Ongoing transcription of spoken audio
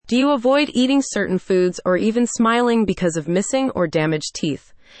Do you avoid eating certain foods or even smiling because of missing or damaged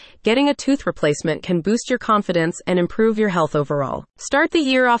teeth? Getting a tooth replacement can boost your confidence and improve your health overall. Start the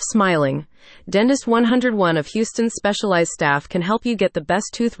year off smiling. Dentist 101 of Houston's specialized staff can help you get the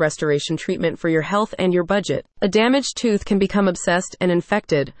best tooth restoration treatment for your health and your budget. A damaged tooth can become abscessed and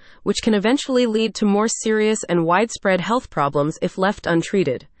infected, which can eventually lead to more serious and widespread health problems if left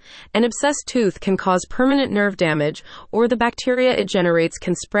untreated. An abscessed tooth can cause permanent nerve damage, or the bacteria it generates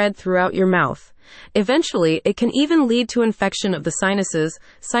can spread throughout your mouth. Eventually, it can even lead to infection of the sinuses,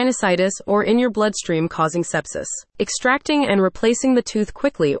 sinusitis, or in your bloodstream, causing sepsis. Extracting and replacing the tooth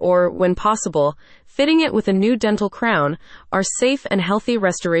quickly, or, when possible, fitting it with a new dental crown, are safe and healthy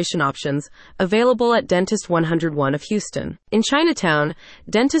restoration options available at Dentist 101 of Houston. In Chinatown,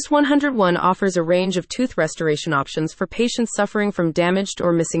 Dentist 101 offers a range of tooth restoration options for patients suffering from damaged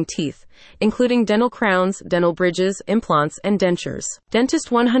or missing teeth, including dental crowns, dental bridges, implants, and dentures.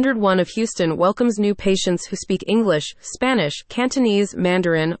 Dentist 101 of Houston welcomes new patients who speak English, Spanish, Cantonese,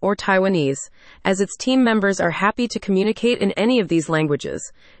 Mandarin, or Taiwanese, as its team members are happy to communicate in any of these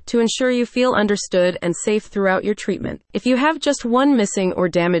languages to ensure you feel understood and safe throughout your treatment. If you have just one missing or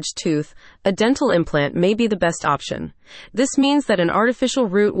damaged tooth, a dental implant may be the best option. This means that an artificial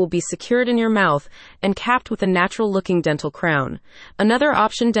root will be secured in your mouth and capped with a natural-looking dental crown. Another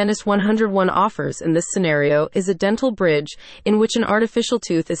option Dentist 101 offers in this scenario is a dental bridge, in which an artificial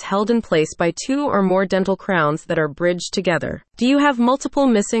tooth is held in place by two or more dental crowns that are bridged together. Do you have multiple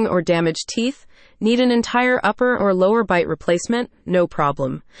missing or damaged teeth? Need an entire upper or lower bite replacement? No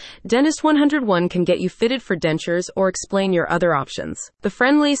problem. Dentist 101 can get you fitted for dentures or explain your other options. The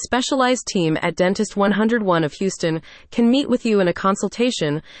friendly, specialized team at Dentist 101 of Houston can meet with you in a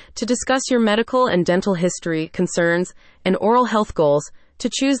consultation to discuss your medical and dental history, concerns, and oral health goals to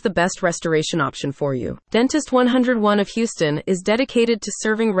choose the best restoration option for you. Dentist 101 of Houston is dedicated to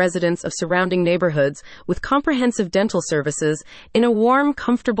serving residents of surrounding neighborhoods with comprehensive dental services in a warm,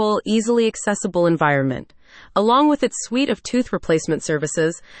 comfortable, easily accessible environment. Along with its suite of tooth replacement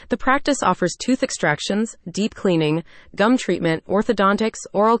services, the practice offers tooth extractions, deep cleaning, gum treatment, orthodontics,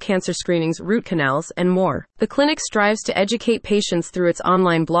 oral cancer screenings, root canals, and more. The clinic strives to educate patients through its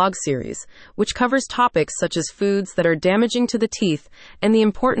online blog series, which covers topics such as foods that are damaging to the teeth and the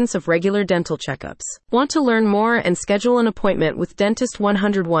importance of regular dental checkups. Want to learn more and schedule an appointment with Dentist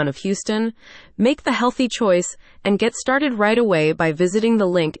 101 of Houston? Make the healthy choice and get started right away by visiting the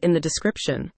link in the description.